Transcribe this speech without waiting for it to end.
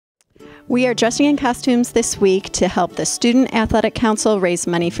We are dressing in costumes this week to help the Student Athletic Council raise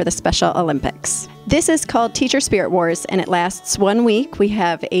money for the Special Olympics. This is called Teacher Spirit Wars, and it lasts 1 week. We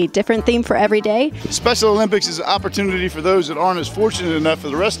have a different theme for every day. Special Olympics is an opportunity for those that aren't as fortunate enough for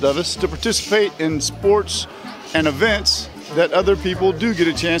the rest of us to participate in sports and events that other people do get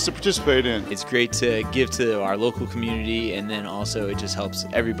a chance to participate in. It's great to give to our local community, and then also it just helps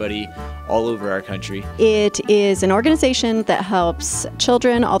everybody all over our country. It is an organization that helps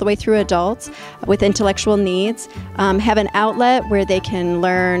children all the way through adults with intellectual needs have an outlet where they can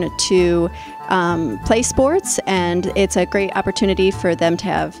learn to play sports, and it's a great opportunity for them to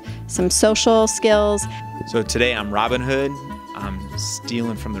have some social skills. So today I'm Robin Hood. I'm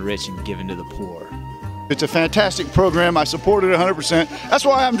stealing from the rich and giving to the poor. It's a fantastic program. I support it 100%. That's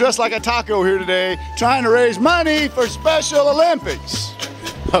why I'm dressed like a taco here today, trying to raise money for Special Olympics.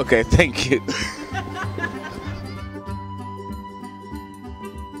 Okay, thank you.